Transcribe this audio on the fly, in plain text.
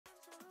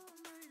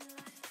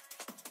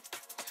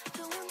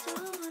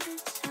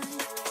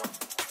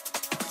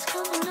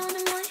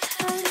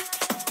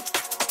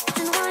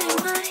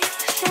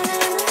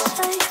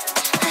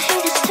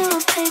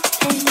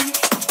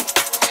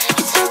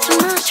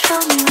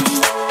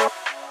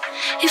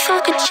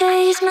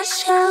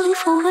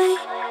Myself away,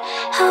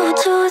 I would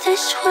do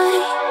this way.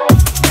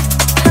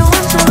 I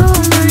want to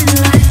rule my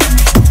life.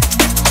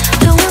 I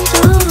want to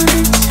rule the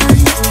time.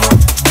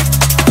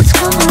 What's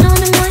going on in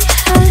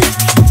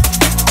my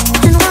head? And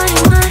why am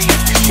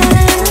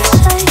I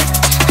feeling inside?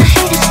 I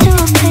hate it still,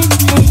 baby.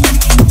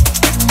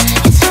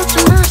 It's all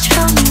too much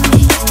for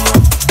me.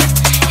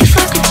 If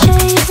I could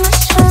chase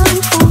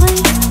myself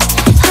away, I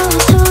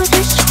would do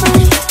this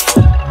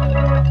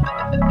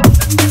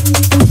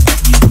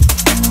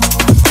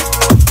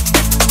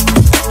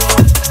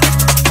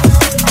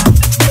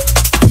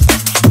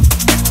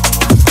way.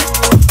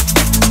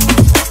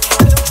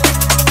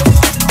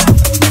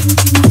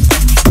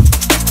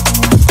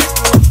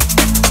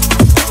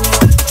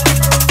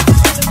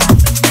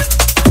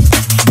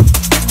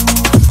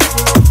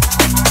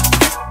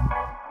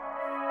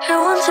 I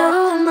want to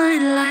rule my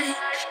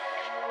life.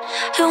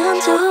 I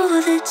want to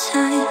rule the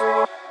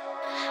time.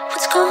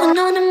 What's going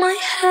on in my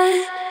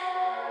head?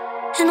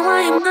 And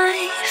why am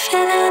I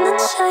feeling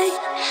inside?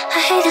 I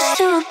hate it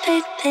still,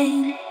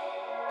 baby.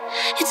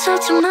 It's all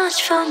too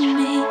much for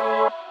me.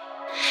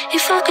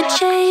 If I could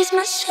chase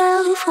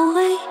myself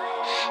away,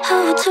 I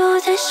would do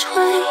this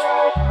way.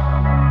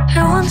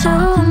 I want to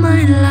rule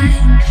my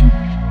life.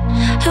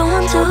 I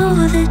want to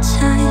rule the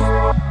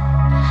time.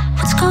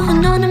 What's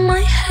going on in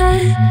my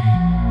head?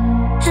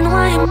 And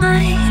why am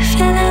I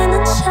feeling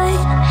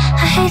inside?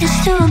 I hate it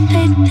still,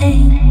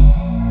 baby.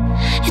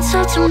 It's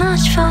all too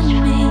much for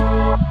me.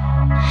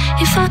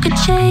 If I could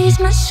chase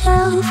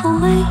myself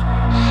away, I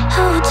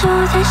would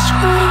do this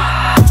way.